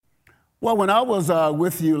Well, when I was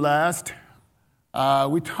with you last,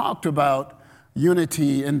 we talked about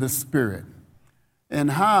unity in the Spirit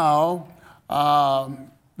and how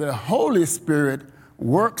the Holy Spirit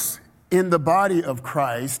works in the body of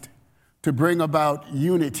Christ to bring about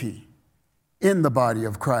unity in the body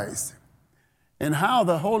of Christ, and how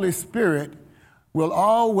the Holy Spirit will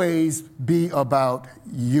always be about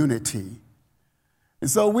unity.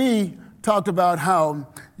 And so we talked about how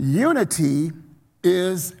unity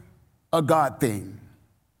is a God thing.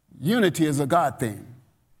 Unity is a God thing.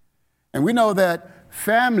 And we know that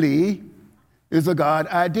family is a God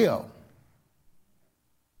ideal.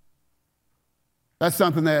 That's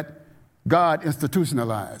something that God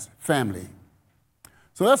institutionalized, family.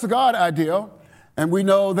 So that's a God ideal. And we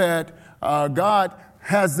know that God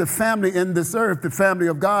has the family in this earth, the family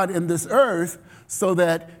of God in this earth, so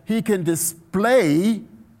that he can display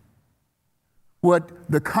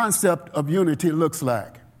what the concept of unity looks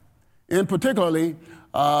like. In particularly,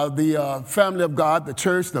 the family of God, the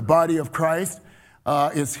church, the body of Christ,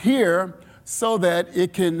 is here so that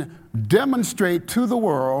it can demonstrate to the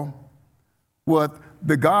world what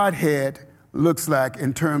the Godhead looks like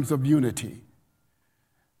in terms of unity.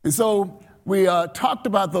 And so we talked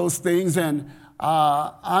about those things, and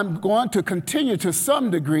I'm going to continue to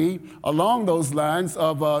some degree along those lines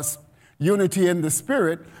of unity in the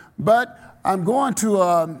Spirit, but I'm going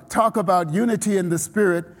to talk about unity in the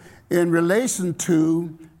Spirit in relation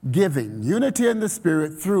to giving. Unity in the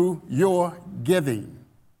Spirit through your giving.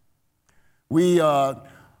 We, a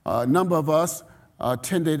number of us,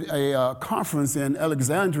 attended a conference in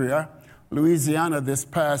Alexandria, Louisiana this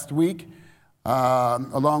past week,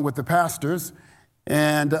 along with the pastors.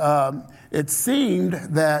 And it seemed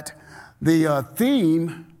that the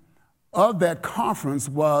theme of that conference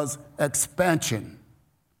was expansion.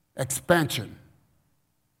 Expansion.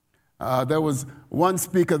 There was one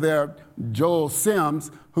speaker there, Joel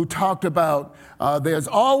Sims, who talked about there's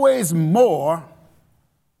always more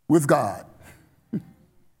with God.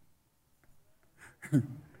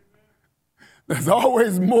 There's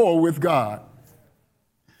always more with God.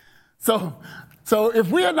 So if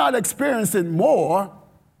we are not experiencing more,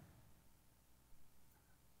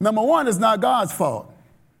 number one, it's not God's fault.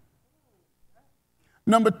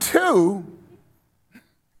 Number two,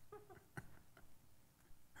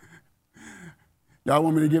 y'all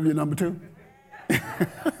want me to give you number two?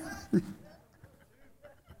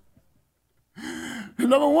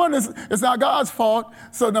 Number one, it's not God's fault.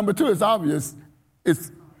 So number two, it's obvious,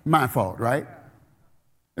 it's my fault, right?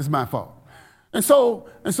 It's my fault. And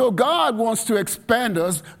so God wants to expand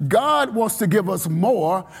us. God wants to give us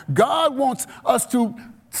more. God wants us to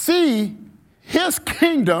see his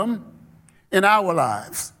kingdom in our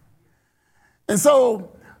lives. And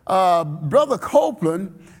so Brother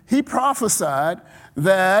Copeland, he prophesied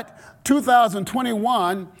that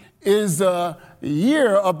 2021 is the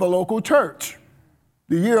year of the local church.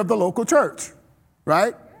 The year of the local church,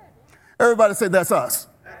 right? Everybody say that's us.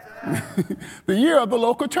 The year of the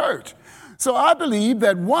local church. So I believe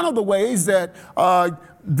that one of the ways that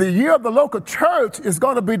the year of the local church is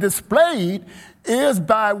going to be displayed is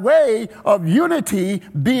by way of unity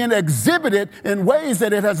being exhibited in ways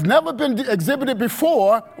that it has never been exhibited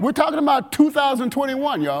before. We're talking about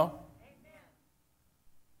 2021, y'all.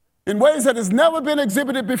 In ways that has never been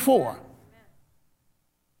exhibited before.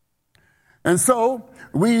 And so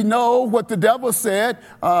we know what the devil said,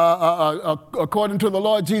 according to the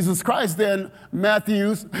Lord Jesus Christ, then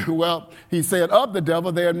Matthew's, well, he said of the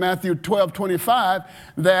devil there in Matthew 12:25,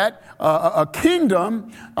 that a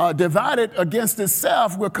kingdom divided against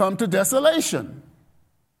itself will come to desolation.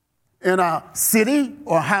 And a city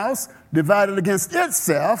or house divided against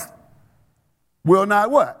itself will not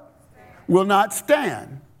what? Will not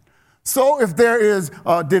stand. So if there is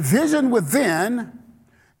a division within,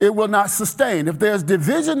 it will not sustain. If there's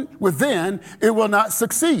division within, it will not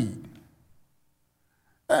succeed.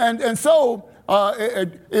 And so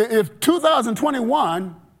if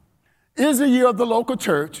 2021 is the year of the local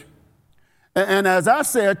church, and as I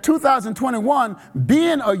said, 2021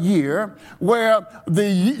 being a year where the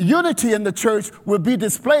unity in the church will be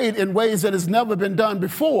displayed in ways that has never been done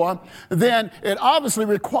before, then it obviously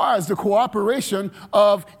requires the cooperation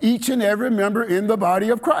of each and every member in the body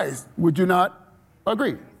of Christ. Would you not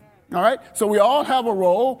agree? All right? So we all have a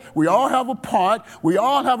role. We all have a part. We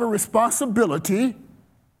all have a responsibility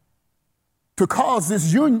to cause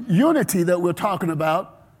this unity that we're talking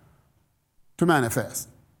about to manifest.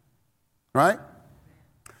 Right?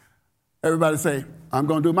 Everybody say, I'm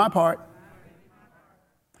going to do my part.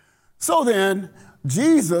 So then,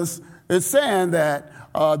 Jesus It's saying that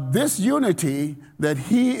this unity that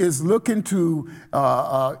he is looking to,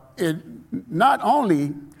 not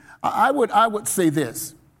only, I would say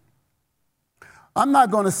this. I'm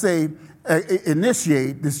not going to say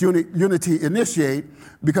initiate, this unity initiate,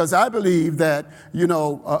 because I believe that,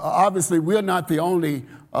 obviously we're not the only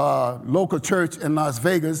local church in Las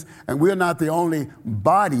Vegas, and we're not the only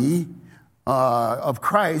body of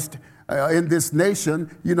Christ in this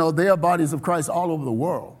nation. There are bodies of Christ all over the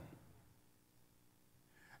world.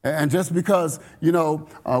 And just because,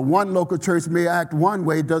 one local church may act one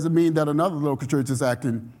way doesn't mean that another local church is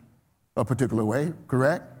acting a particular way,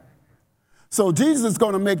 correct? So Jesus is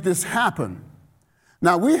going to make this happen.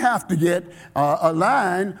 Now, we have to get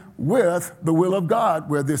aligned with the will of God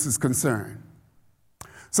where this is concerned.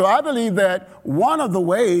 So I believe that one of the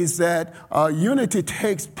ways that unity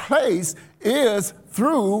takes place is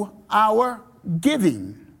through our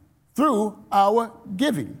giving. Through our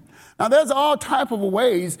giving. Now, there's all type of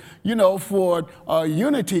ways, for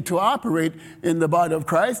unity to operate in the body of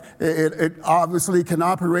Christ. It obviously can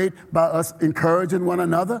operate by us encouraging one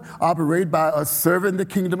another, operate by us serving the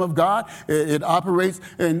kingdom of God. It operates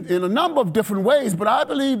in a number of different ways, but I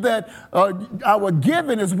believe that our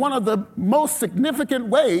giving is one of the most significant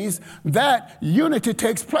ways that unity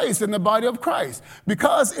takes place in the body of Christ,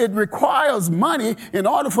 because it requires money in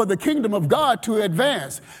order for the kingdom of God to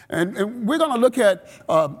advance. And we're going to look at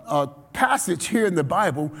passage here in the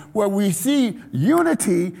Bible where we see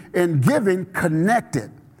unity and giving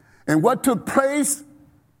connected. And what took place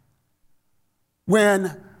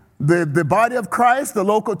when the body of Christ, the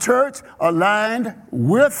local church, aligned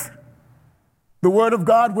with the word of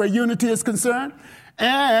God where unity is concerned,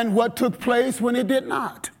 and what took place when it did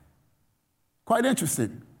not. Quite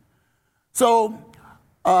interesting. So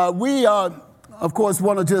we, of course,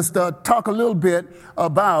 want to just talk a little bit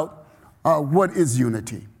about what is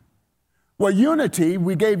unity. Well, unity,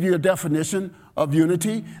 we gave you a definition of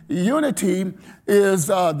unity. Unity is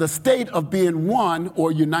the state of being one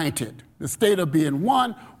or united. The state of being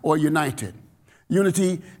one or united.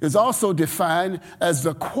 Unity is also defined as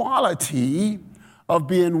the quality of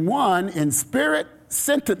being one in spirit,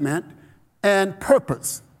 sentiment, and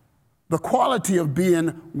purpose. The quality of being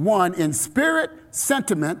one in spirit,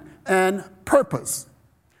 sentiment, and purpose.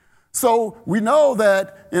 So we know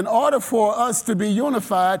that in order for us to be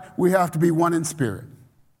unified, we have to be one in spirit.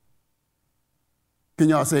 Can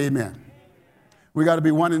y'all say amen? We got to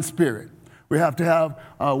be one in spirit. We have to have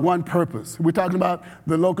one purpose. We're talking about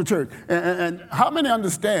the local church. And how many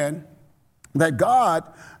understand that God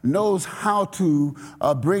knows how to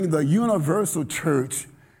bring the universal church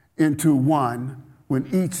into one when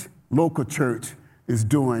each local church is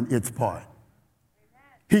doing its part?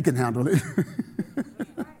 He can handle it.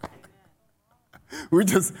 We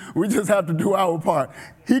just have to do our part.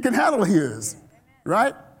 He can handle his,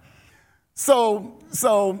 right? So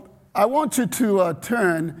I want you to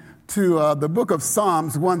turn to the book of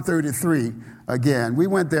Psalms 133 again. We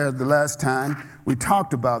went there the last time. We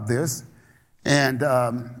talked about this, and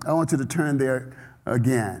I want you to turn there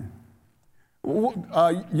again.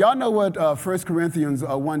 Y'all know what 1 Corinthians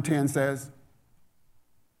 1:10 says?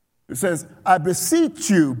 It says, I beseech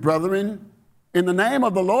you, brethren, in the name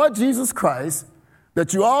of the Lord Jesus Christ,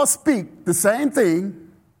 that you all speak the same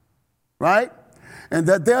thing, right? And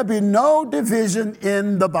that there be no division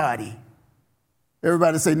in the body.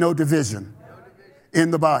 Everybody say no division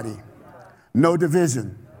in the body. No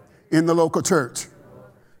division in the local church.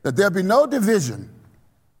 That there be no division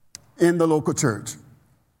in the local church.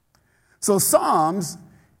 So Psalms,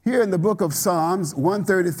 here in the book of Psalms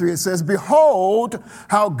 133, it says, behold,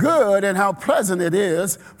 how good and how pleasant it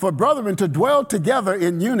is for brethren to dwell together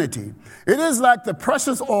in unity. It is like the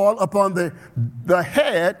precious oil upon the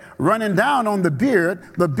head running down on the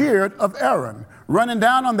beard of Aaron, running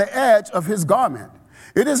down on the edge of his garment.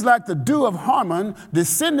 It is like the dew of Hermon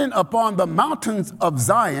descending upon the mountains of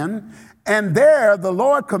Zion, and there the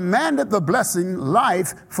Lord commanded the blessing,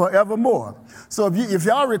 life forevermore. So if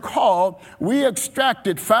y'all recall, we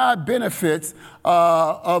extracted 5 benefits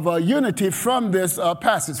of unity from this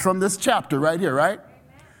passage, from this chapter right here, right? Amen.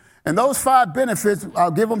 And those 5 benefits,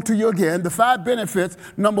 I'll give them to you again. The 5 benefits,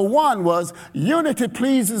 number 1 was unity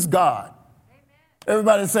pleases God. Amen.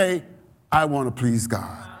 Everybody say, I want to please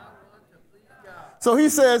God. So he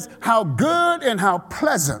says, how good and how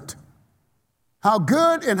pleasant. How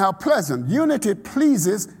good and how pleasant. Unity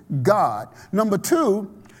pleases God. Number 2,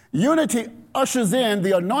 unity ushers in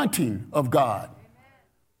the anointing of God.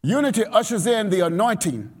 Unity ushers in the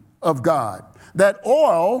anointing of God. That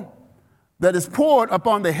oil that is poured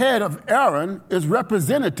upon the head of Aaron is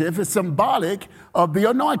representative, is symbolic of the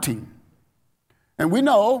anointing. And we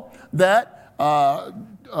know that,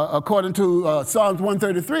 according to Psalms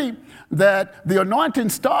 133, that the anointing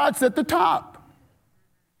starts at the top.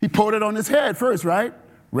 He poured it on his head first, right?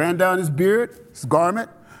 Ran down his beard, his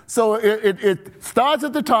garment. So it starts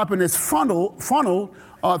at the top and it's funneled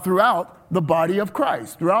throughout the body of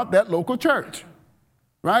Christ, throughout that local church,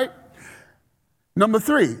 right? Number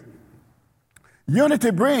 3,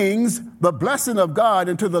 unity brings the blessing of God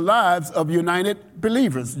into the lives of united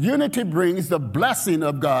believers. Unity brings the blessing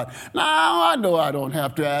of God. Now, I know I don't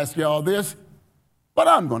have to ask y'all this, but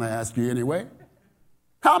I'm going to ask you anyway.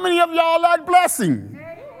 How many of y'all like blessing?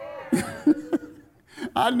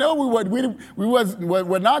 I know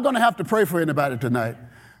we're not going to have to pray for anybody tonight,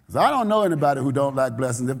 because I don't know anybody who don't like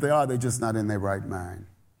blessings. If they are, they're just not in their right mind.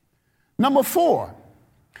 Number 4,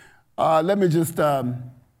 let me just,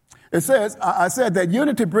 it says, I said that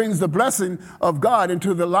unity brings the blessing of God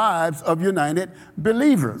into the lives of united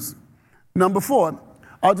believers. Number 4,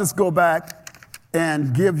 I'll just go back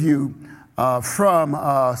and give you from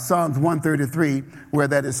Psalms 133, where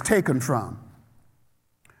that is taken from.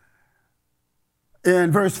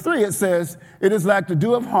 In verse 3, it says, it is like the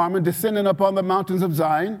dew of Hermon descending upon the mountains of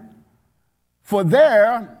Zion, for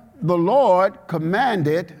there the Lord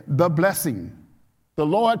commanded the blessing. The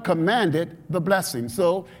Lord commanded the blessing.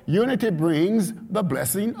 So unity brings the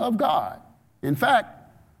blessing of God. In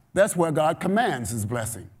fact, that's where God commands his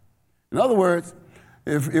blessing. In other words,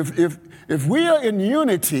 if we are in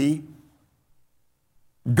unity,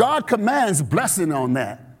 God commands blessing on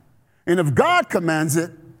that. And if God commands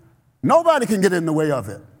it, nobody can get in the way of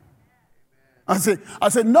it. I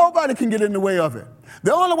said, nobody can get in the way of it.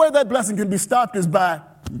 The only way that blessing can be stopped is by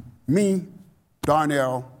me,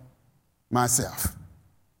 Darnell, myself.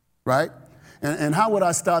 Right? And how would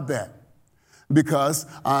I stop that? Because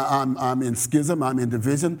I'm in schism, I'm in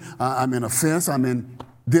division, I'm in offense, I'm in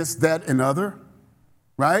this, that, and other.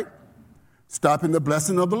 Right? Stopping the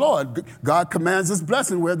blessing of the Lord. God commands this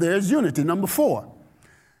blessing where there is unity. Number 4,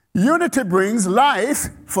 unity brings life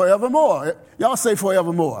forevermore. Y'all say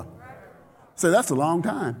forevermore. So that's a long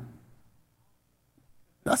time.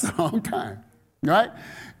 That's a long time. Right?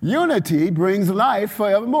 Unity brings life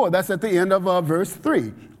forevermore. That's at the end of verse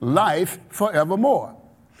 3. Life forevermore.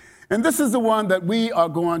 And this is the one that we are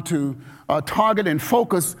going to target and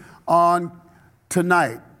focus on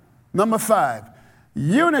tonight. Number 5,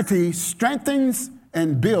 unity strengthens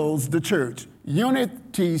and builds the church.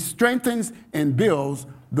 Unity strengthens and builds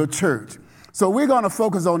the church. So we're going to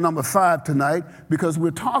focus on number 5 tonight, because we're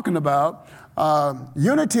talking about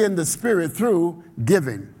unity in the Spirit through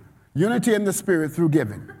giving. Unity in the Spirit through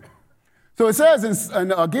giving. So it says,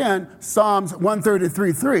 and again, Psalms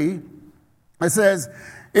 133:3, it says,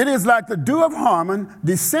 it is like the dew of Hermon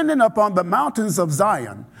descending upon the mountains of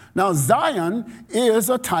Zion. Now, Zion is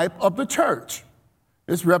a type of the church.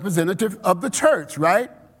 It's representative of the church, right?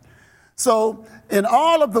 So in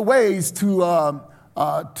all of the ways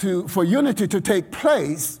for unity to take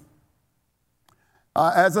place,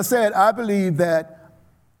 as I said, I believe that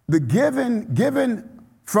the giving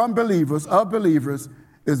from believers, of believers,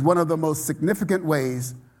 is one of the most significant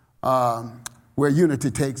ways where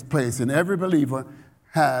unity takes place. And every believer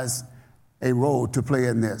has a role to play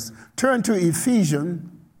in this. Turn to Ephesians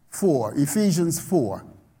 4. Ephesians 4.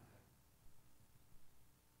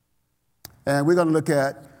 And we're going to look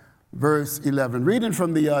at verse 11. Reading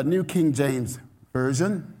from the New King James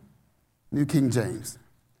Version. New King James.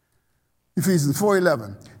 Ephesians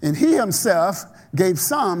 4:11. And he himself gave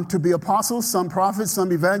some to be apostles, some prophets,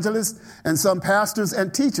 some evangelists, and some pastors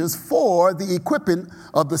and teachers for the equipping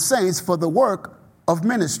of the saints for the work of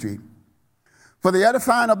ministry, for the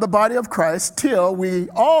edifying of the body of Christ, till we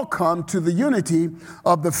all come to the unity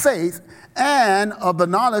of the faith and of the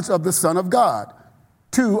knowledge of the Son of God,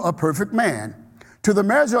 to a perfect man, to the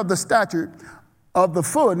measure of the stature of the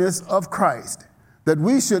fullness of Christ, that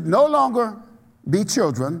we should no longer be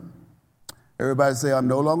children. Everybody say, I'm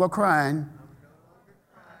no longer crying.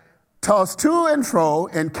 Tossed to and fro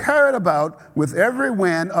and carried about with every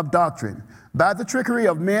wind of doctrine, by the trickery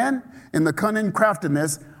of men and the cunning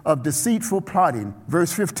craftiness of deceitful plotting.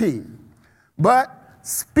 Verse 15. But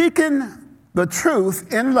speaking the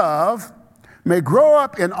truth in love may grow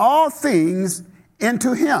up in all things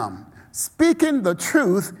into him. Speaking the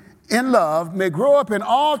truth in love may grow up in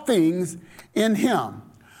all things in him.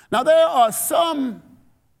 Now there are some,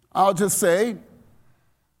 I'll just say,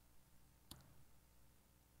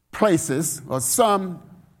 places or some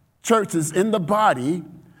churches in the body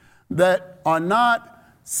that are not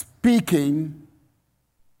speaking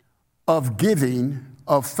of giving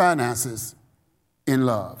of finances in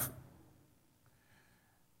love.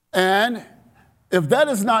 And if that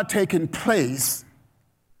is not taking place,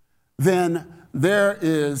 then there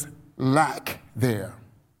is lack there.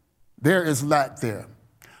 There is lack there.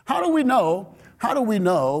 How do we know? How do we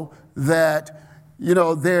know that,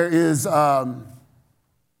 there is, I'll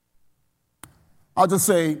just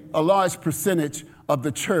say, a large percentage of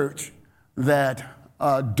the church that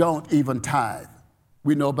don't even tithe?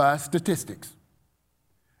 We know by statistics.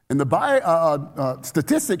 And the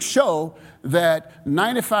statistics show that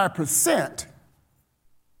 95%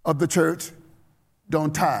 of the church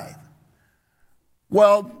don't tithe.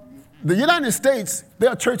 Well, the United States, there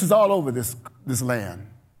are churches all over this land.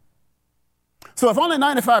 So if only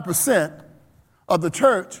 95% of the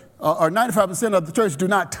church, or 95% of the church do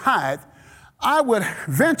not tithe, I would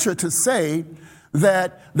venture to say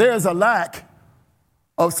that there is a lack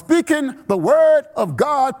of speaking the word of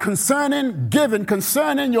God concerning giving,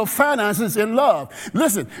 concerning your finances in love.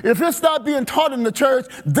 Listen, if it's not being taught in the church,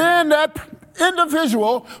 then that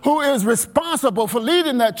individual who is responsible for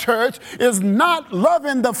leading that church is not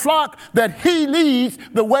loving the flock that he leads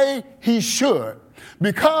the way he should.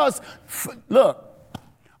 Because, look,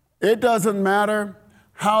 it doesn't matter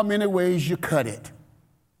how many ways you cut it.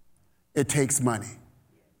 It takes money.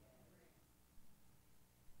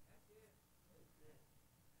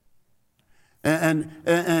 And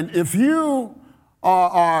if you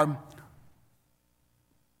are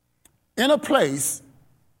in a place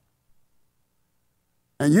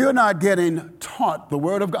and you're not getting taught the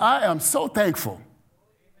word of God, I am so thankful.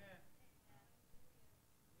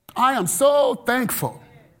 I am so thankful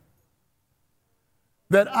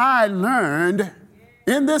that I learned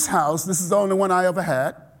in this house, this is the only one I ever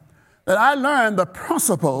had, that I learned the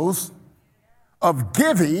principles of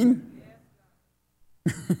giving.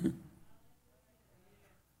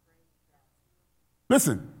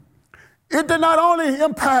 Listen, it did not only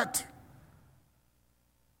impact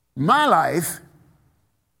my life,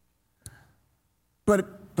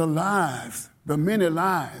 but the lives, the many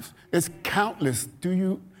lives. It's countless.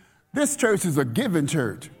 This church is a giving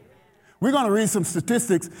church. We're going to read some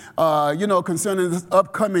statistics, concerning this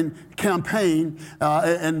upcoming campaign.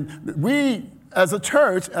 And we, as a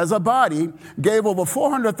church, as a body, gave over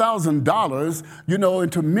 $400,000,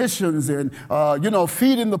 into missions and,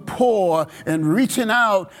 feeding the poor and reaching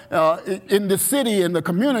out in the city, in the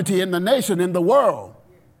community, in the nation, in the world.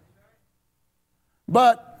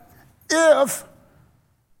 But if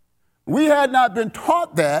we had not been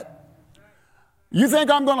taught that, you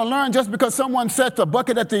think I'm going to learn just because someone sets a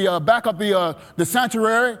bucket at the back of the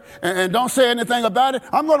sanctuary and don't say anything about it?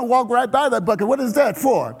 I'm going to walk right by that bucket. What is that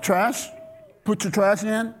for? Trash? Put your trash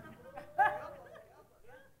in?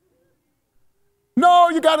 No,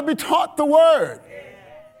 you got to be taught the word.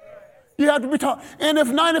 You have to be taught. And if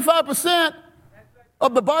 95%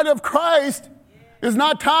 of the body of Christ is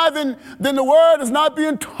not tithing, then the word is not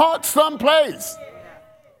being taught someplace.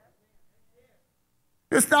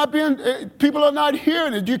 It's not being, people are not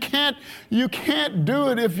hearing it. You can't do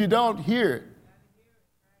it if you don't hear it.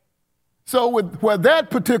 So where that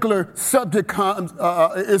particular subject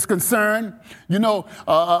is concerned,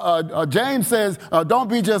 James says, don't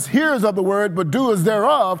be just hearers of the word, but doers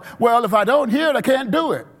thereof. Well, if I don't hear it, I can't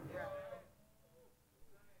do it.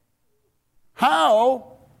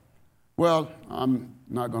 How? Well, I'm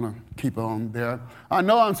not going to keep on there. I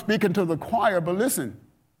know I'm speaking to the choir, but listen.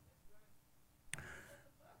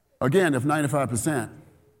 Again, if 95%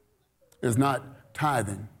 is not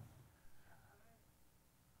tithing,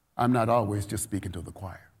 I'm not always just speaking to the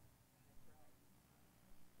choir.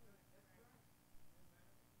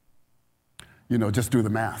 Just do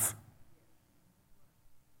the math.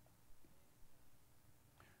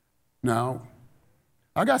 Now,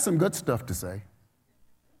 I got some good stuff to say.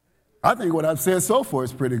 I think what I've said so far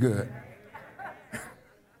is pretty good.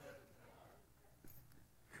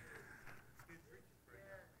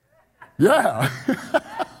 Yeah.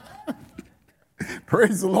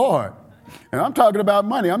 Praise the Lord. And I'm talking about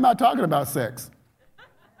money. I'm not talking about sex.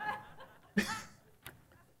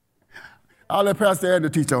 I'll let Pastor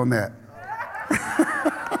Andrew teach on that.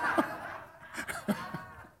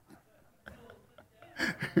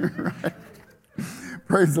 Right.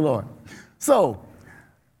 Praise the Lord. So,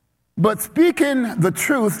 but speaking the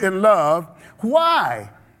truth in love,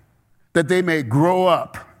 why? That they may grow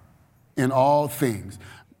up in all things.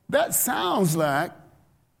 That sounds like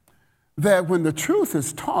that when the truth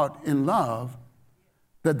is taught in love,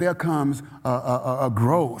 that there comes a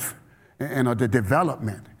growth and a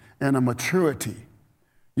development and a maturity.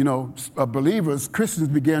 Believers, Christians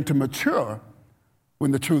begin to mature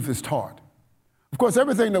when the truth is taught. Of course,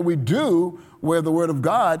 everything that we do where the word of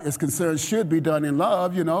God is concerned should be done in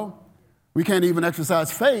love, We can't even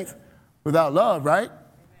exercise faith without love, right?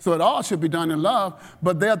 So it all should be done in love.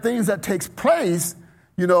 But there are things that takes place,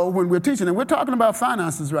 when we're teaching. And we're talking about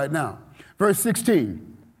finances right now. Verse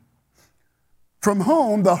 16. From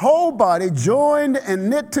whom the whole body joined and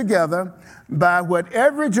knit together by what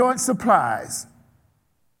every joint supplies,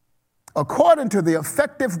 according to the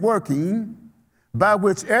effective working by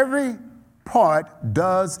which every part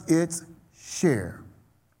does its share.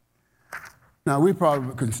 Now, we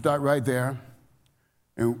probably can start right there,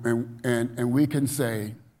 and we can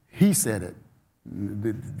say, he said it.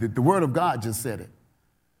 The Word of God just said it.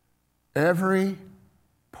 Every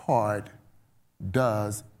part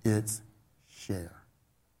does its share.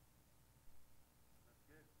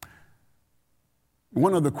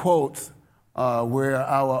 One of the quotes where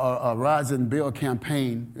our Rise and Build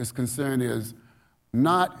campaign is concerned is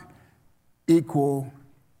not equal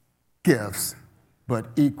gifts, but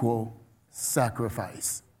equal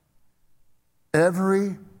sacrifice.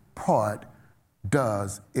 Every part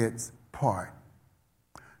does its part.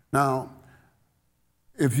 Now,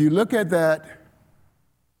 if you look at that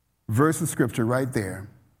verse of scripture right there,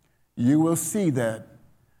 you will see that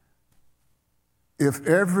if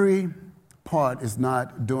every part is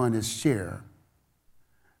not doing its share,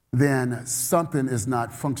 then something is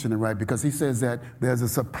not functioning right, because he says that there's a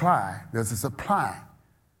supply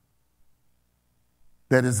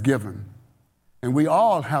that is given. And we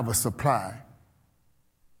all have a supply.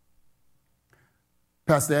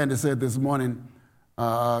 Pastor Andy said this morning,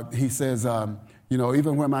 he says,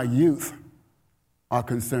 even when my youth are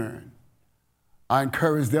concerned, I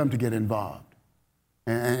encourage them to get involved.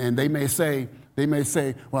 And they may say,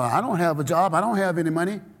 well, I don't have a job, I don't have any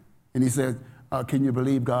money. And he says, can you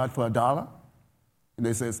believe God for $1? And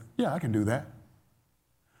they says, yeah, I can do that.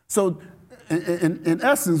 So in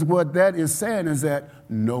essence, what that is saying is that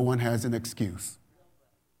no one has an excuse.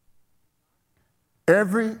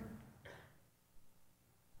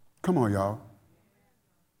 Come on, y'all.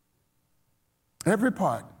 Every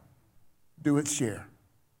part do its share.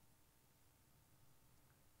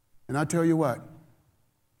 And I tell you what,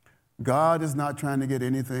 God is not trying to get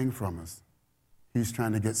anything from us. He's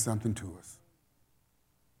trying to get something to us.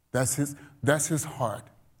 That's his heart.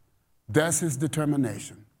 That's his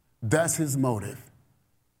determination. That's his motive,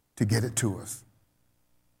 to get it to us.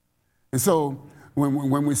 And so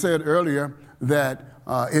when we said earlier that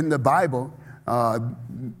in the Bible,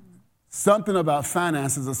 something about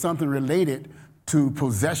finances or something related to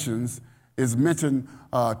possessions is mentioned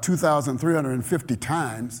 2,350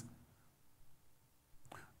 times,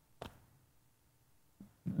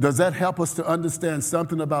 does that help us to understand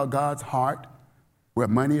something about God's heart where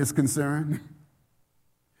money is concerned?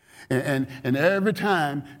 And every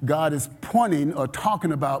time God is pointing or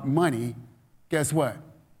talking about money, guess what?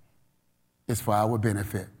 It's for our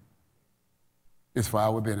benefit. It's for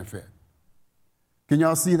our benefit. Can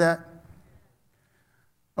y'all see that?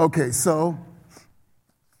 Okay, so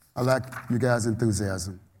I like you guys'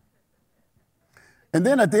 enthusiasm. And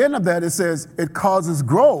then at the end of that, it says it causes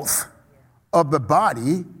growth of the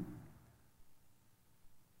body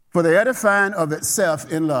for the edifying of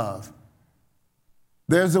itself in love.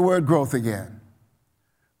 There's the word growth again.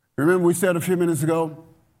 Remember we said a few minutes ago,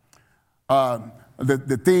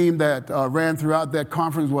 the theme that ran throughout that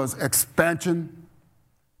conference was expansion.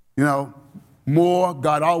 More.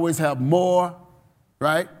 God always have more,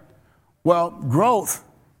 right? Well, growth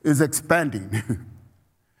is expanding.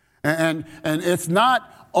 and it's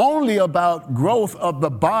not only about growth of the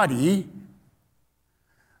body.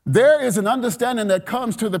 There is an understanding that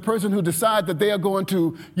comes to the person who decides that they are going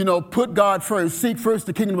to, put God first, seek first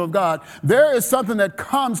the kingdom of God. There is something that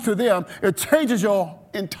comes to them. It changes your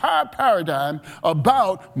entire paradigm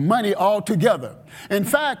about money altogether. In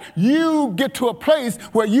fact, you get to a place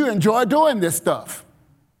where you enjoy doing this stuff.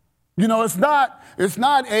 It's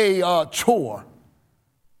not a chore.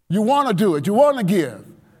 You want to do it. You want to give.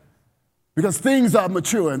 Because things are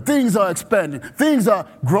maturing. Things are expanding. Things are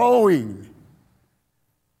growing.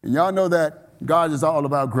 And y'all know that God is all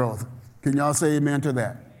about growth. Can y'all say amen to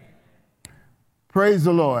that? Praise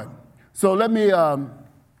the Lord. So let me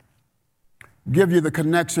give you the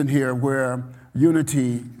connection here where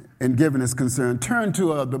unity in giving is concerned. Turn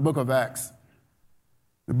to the book of Acts.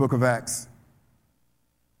 The book of Acts,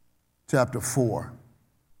 chapter 4.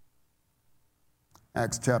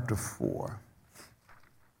 Acts chapter 4.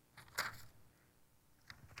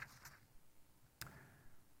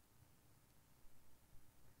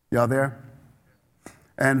 Y'all there?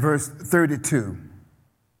 And verse 32.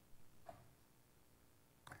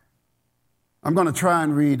 I'm going to try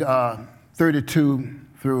and read 32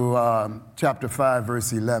 through chapter 5,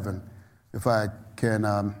 verse 11, if I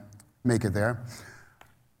can make it there.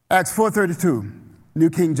 Acts 4:32. New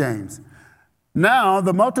King James. Now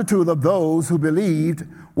the multitude of those who believed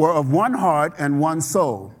were of one heart and one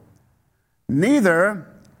soul. Neither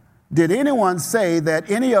did anyone say that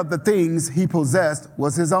any of the things he possessed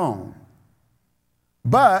was his own,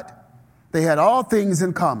 but they had all things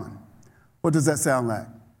in common. What does that sound like?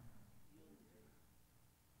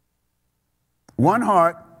 One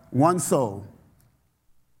heart, one soul,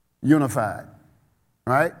 unified,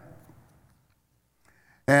 right?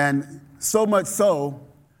 And so much so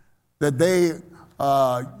that they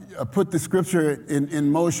put the scripture in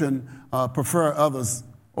motion, prefer others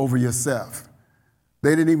over yourself.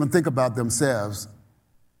 They didn't even think about themselves.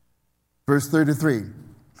 Verse 33,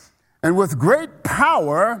 and with great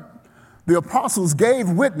power, the apostles gave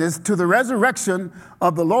witness to the resurrection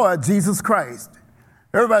of the Lord Jesus Christ.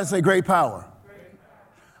 Everybody say great power.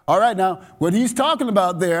 All right, now, what he's talking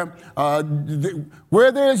about there,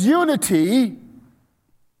 where there's unity,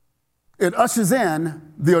 it ushers in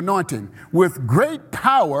the anointing with great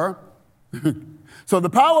power. So the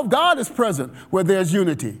power of God is present where there's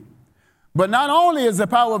unity. But not only is the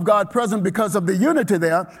power of God present because of the unity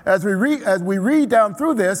there, as we read down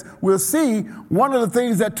through this, we'll see one of the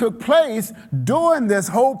things that took place during this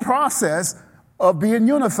whole process of being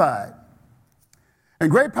unified. And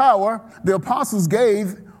great power, the apostles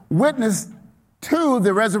gave witness to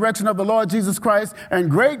the resurrection of the Lord Jesus Christ, and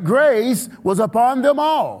great grace was upon them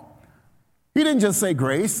all. He didn't just say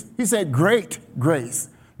grace, he said great grace.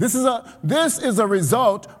 This is a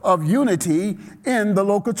result of unity in the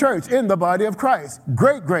local church, in the body of Christ.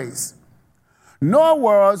 Great grace. Nor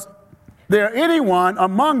was there anyone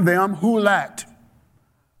among them who lacked.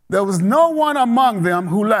 There was no one among them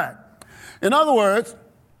who lacked. In other words,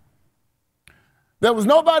 there was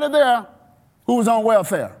nobody there who was on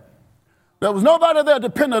welfare. There was nobody there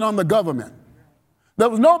dependent on the government. There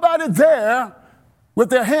was nobody there with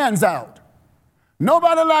their hands out.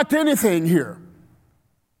 Nobody lacked anything here.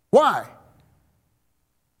 Why?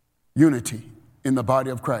 Unity in the body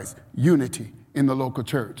of Christ. Unity in the local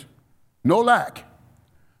church. No lack.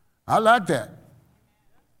 I like that.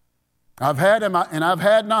 I've had and I've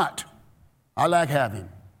had not. I like having.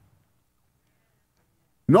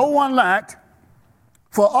 No one lacked,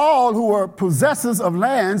 for all who were possessors of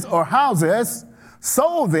lands or houses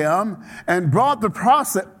sold them and brought the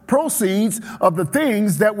proceeds of the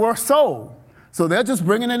things that were sold. So they're just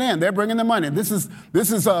bringing it in. They're bringing the money. This is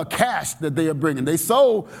cash that they are bringing. They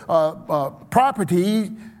sold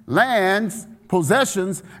property, lands,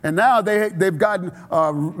 possessions, and now they've gotten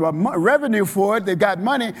revenue for it. They've got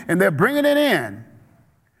money, and they're bringing it in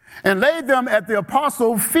and laid them at the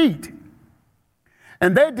apostles' feet.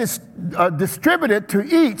 And they distributed to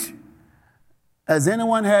each as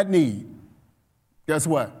anyone had need. Guess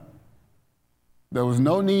what? There was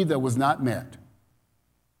no need that was not met.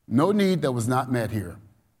 No need that was not met here.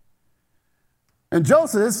 And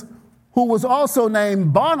Joseph, who was also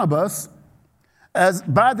named Barnabas, as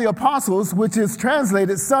by the apostles, which is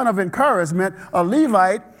translated son of encouragement, a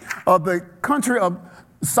Levite of the country of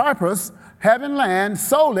Cyprus, having land,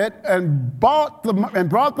 sold it and brought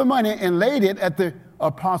the money and laid it at the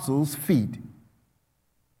apostles' feet.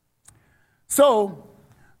 So,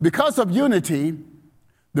 because of unity,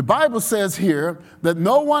 the Bible says here that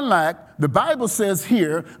no one lacked. The Bible says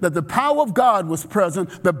here that the power of God was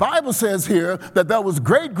present. The Bible says here that there was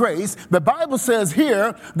great grace. The Bible says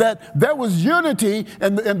here that there was unity,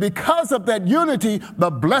 and because of that unity, the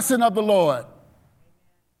blessing of the Lord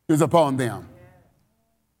is upon them.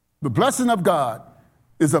 The blessing of God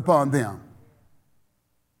is upon them.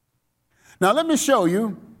 Now, let me show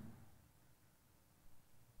you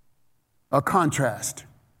a contrast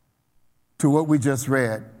to what we just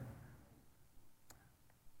read.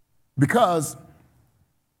 Because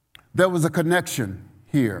there was a connection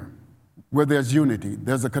here where there's unity.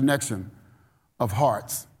 There's a connection of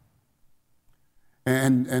hearts.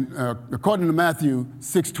 And according to Matthew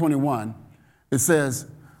 6:21, it says,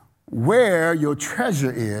 where your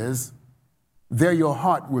treasure is, there your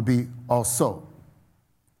heart will be also.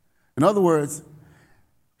 In other words,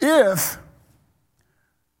 if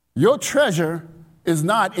your treasure is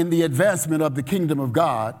not in the advancement of the kingdom of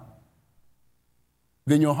God,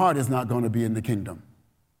 then your heart is not going to be in the kingdom.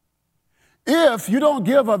 If you don't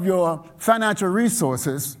give of your financial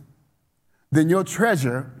resources, then your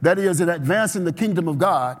treasure, that is, in advancing the kingdom of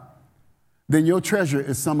God, then your treasure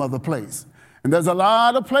is some other place. And there's a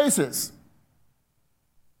lot of places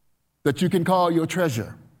that you can call your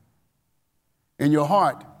treasure. And your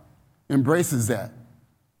heart embraces that.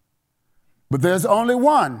 But there's only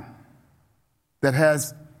one that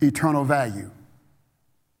has eternal value,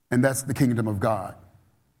 and that's the kingdom of God.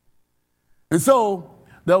 And so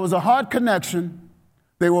there was a heart connection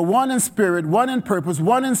They were one in spirit, one in purpose,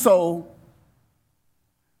 one in soul.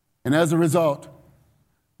 And as a result,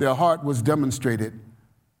 their heart was demonstrated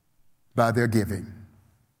by their giving.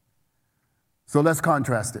 So let's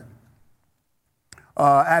contrast it.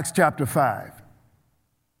 Acts chapter 5,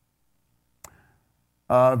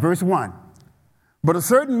 verse 1. But a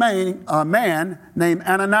certain man named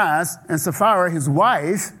Ananias and Sapphira, his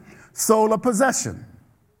wife, sold a possession.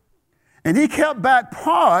 And he kept back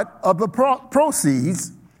part of the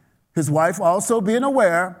proceeds, his wife also being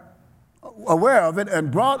aware of it,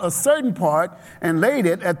 and brought a certain part and laid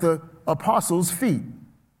it at the apostles' feet.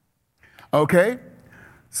 Okay,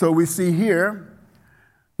 so we see here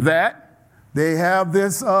that they have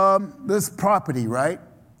this property, right?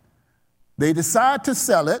 They decide to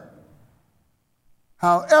sell it.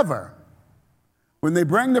 However, when they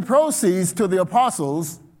bring the proceeds to the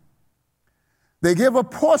apostles, they give a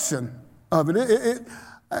portion of it.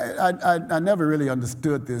 I never really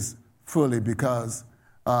understood this fully because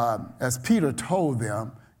as Peter told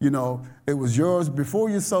them, it was yours before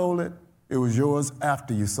you sold it, it was yours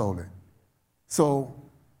after you sold it. So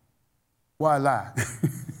why lie?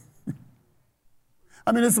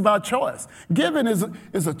 I mean, it's about choice. Giving is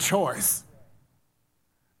a choice.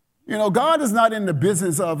 God is not in the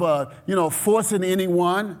business of, forcing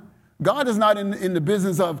anyone. God is not in the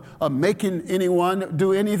business of making anyone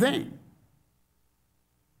do anything.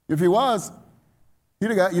 If he was, he'd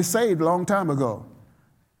have got you saved a long time ago,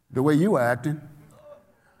 the way you were acting.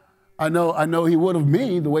 I know he would have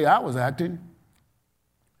me the way I was acting.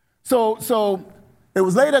 So it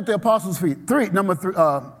was laid at the apostles' feet.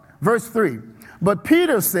 Verse 3. But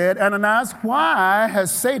Peter said, Ananias, why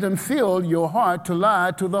has Satan filled your heart to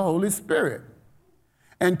lie to the Holy Spirit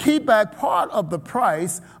and keep back part of the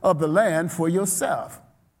price of the land for yourself?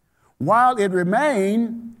 While it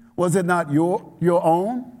remained, was it not your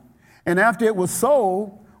own? And after it was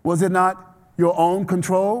sold, was it not your own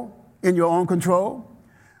control, in your own control?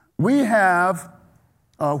 Why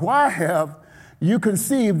have you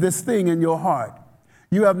conceived this thing in your heart?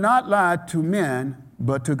 You have not lied to men,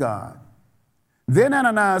 but to God. Then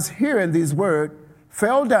Ananias, hearing these words,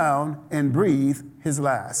 fell down and breathed his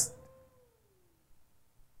last.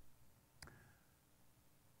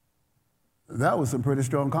 That was some pretty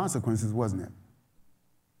strong consequences, wasn't it?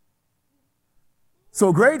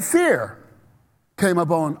 So great fear came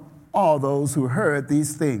upon all those who heard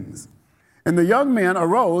these things. And the young men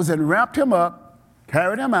arose and wrapped him up,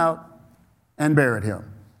 carried him out, and buried him.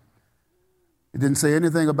 It didn't say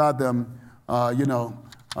anything about them,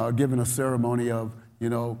 giving a ceremony of,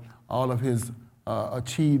 all of his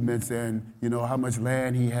achievements and, how much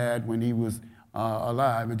land he had when he was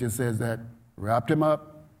alive. It just says that wrapped him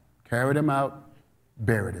up, carried him out,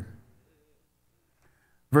 buried him.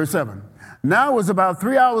 Verse 7. Now it was about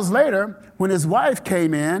 3 hours later when his wife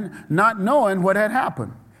came in, not knowing what had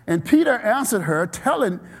happened. And Peter answered her,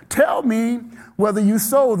 tell me whether you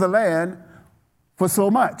sold the land for so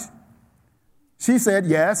much. She said,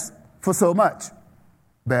 yes, for so much.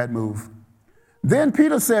 Bad move. Then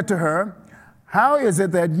Peter said to her, how is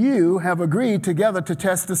it that you have agreed together to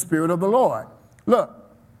test the Spirit of the Lord? Look,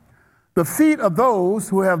 the feet of those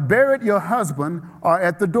who have buried your husband are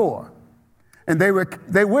at the door, and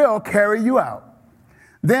they will carry you out.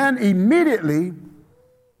 Then immediately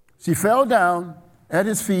she fell down at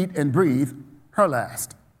his feet and breathed her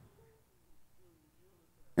last.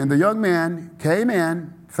 And the young man came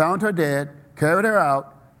in, found her dead, carried her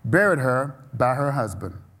out, buried her by her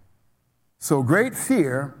husband. So great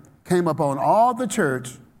fear came upon all the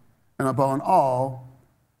church and upon all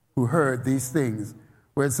who heard these things.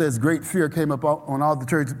 Where it says great fear came upon all the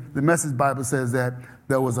church, the Message Bible says that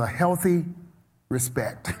there was a healthy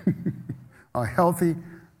respect. A healthy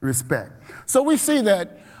respect. So we see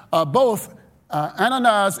that both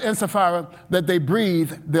Ananias and Sapphira, that they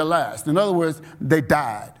breathed their last. In other words, they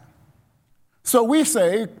died. So we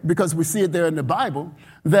say, because we see it there in the Bible,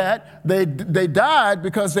 that they died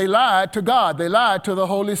because they lied to God. They lied to the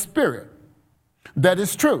Holy Spirit. That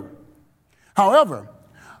is true. However,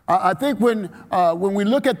 I think when we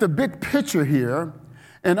look at the big picture here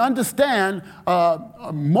and understand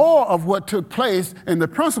more of what took place and the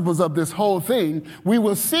principles of this whole thing, we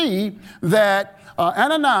will see that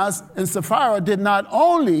Ananias and Sapphira did not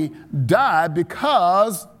only die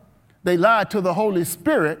because they lied to the Holy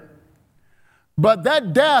Spirit, but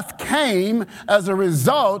that death came as a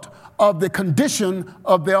result of the condition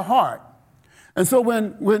of their heart. And so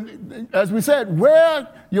when, as we said, where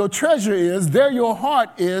your treasure is, there your heart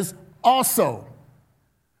is also.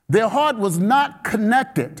 Their heart was not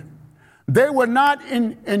connected. They were not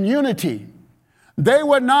in unity. They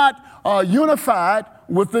were not unified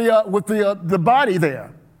with the body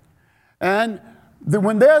there. And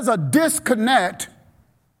when there's a disconnect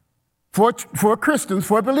for Christians,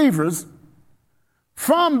 for believers,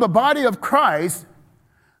 from the body of Christ,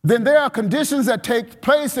 then there are conditions that take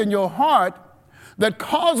place in your heart that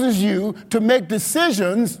causes you to make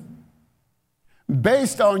decisions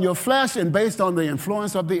based on your flesh and based on the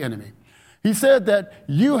influence of the enemy. He said that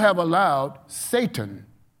you have allowed Satan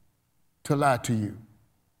to lie to you.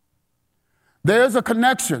 There's a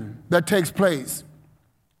connection that takes place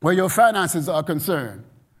where your finances are concerned,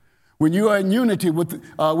 when you are in unity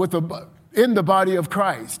in the body of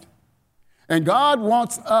Christ. And God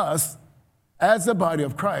wants us, as the body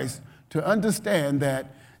of Christ, to understand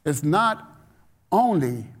that it's not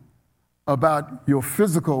only about your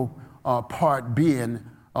physical part being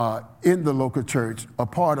in the local church, a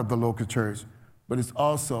part of the local church, but it's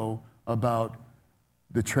also about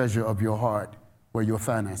the treasure of your heart where your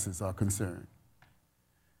finances are concerned.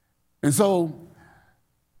 And so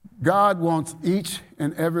God wants each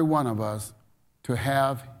and every one of us to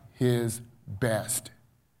have his best.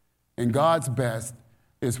 And God's best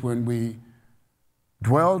is when we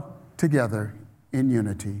dwell together in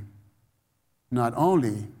unity, not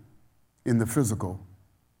only in the physical,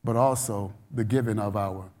 but also the giving of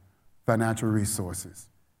our financial resources.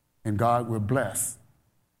 And God will bless.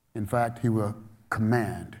 In fact, he will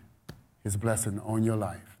command his blessing on your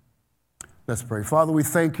life. Let's pray. Father, we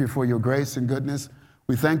thank you for your grace and goodness.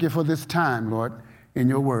 We thank you for this time, Lord, in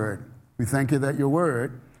your word. We thank you that your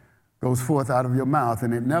word goes forth out of your mouth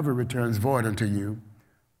and it never returns void unto you,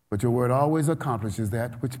 but your word always accomplishes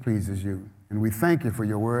that which pleases you. And we thank you for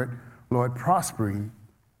your word, Lord, prospering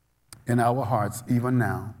in our hearts even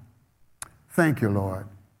now. Thank you, Lord,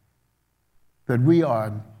 that we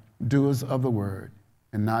are doers of the word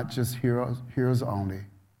and not just hearers only.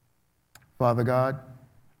 Father God,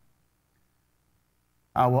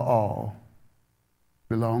 our all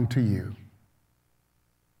belong to you.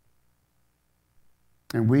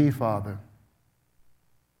 And we, Father,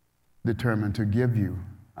 determined to give you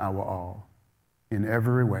our all in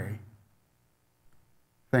every way.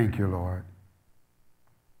 Thank you, Lord.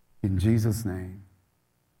 In Jesus' name,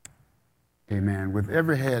 amen. With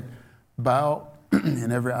every head bowed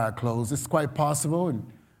and every eye closed, it's quite possible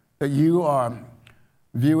that you are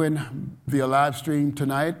viewing via live stream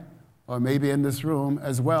tonight, or maybe in this room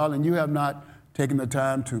as well, and you have not taken the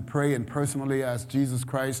time to pray and personally ask Jesus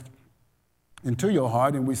Christ into your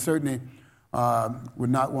heart, and we certainly would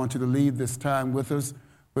not want you to leave this time with us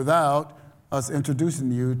without us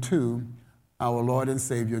introducing you to our Lord and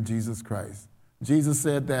Savior, Jesus Christ. Jesus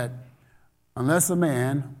said that unless a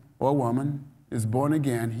man or woman is born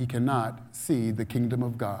again, he cannot see the kingdom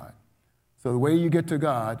of God. So the way you get to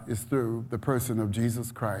God is through the person of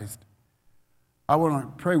Jesus Christ. I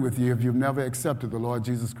want to pray with you if you've never accepted the Lord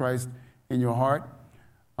Jesus Christ in your heart.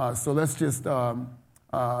 So let's just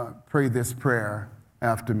pray this prayer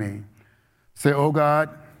after me. Say, oh God,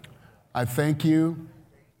 I thank you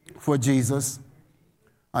for Jesus.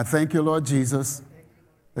 I thank you, Lord Jesus,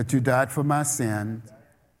 that you died for my sin.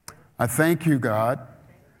 I thank you, God,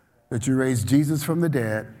 that you raised Jesus from the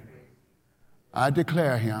dead. I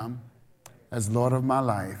declare him as Lord of my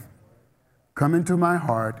life. Come into my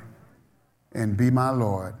heart and be my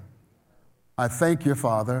Lord. I thank you,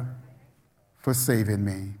 Father, for saving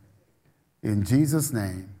me. In Jesus'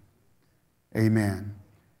 name, amen.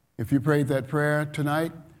 If you prayed that prayer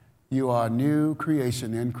tonight, you are a new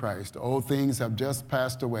creation in Christ. Old things have just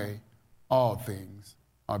passed away. All things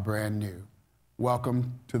are brand new.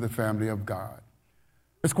 Welcome to the family of God.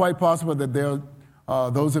 It's quite possible that there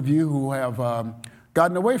are those of you who have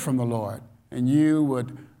gotten away from the Lord, and you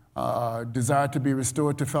would desire to be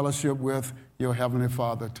restored to fellowship with your Heavenly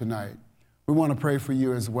Father tonight. We want to pray for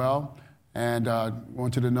you as well, and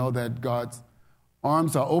want you to know that God's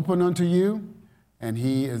arms are open unto you, and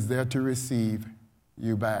he is there to receive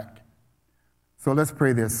you back. So let's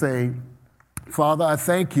pray this. Say, Father, I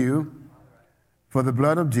thank you for the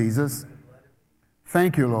blood of Jesus.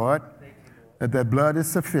 Thank you, Lord, that blood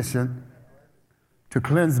is sufficient to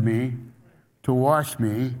cleanse me, to wash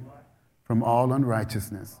me from all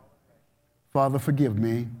unrighteousness. Father, forgive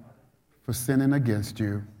me for sinning against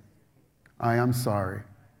you. I am sorry.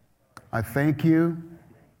 I thank you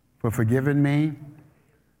for forgiving me,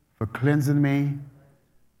 for cleansing me,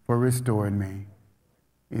 for restoring me.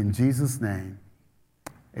 In Jesus' name,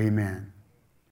 amen.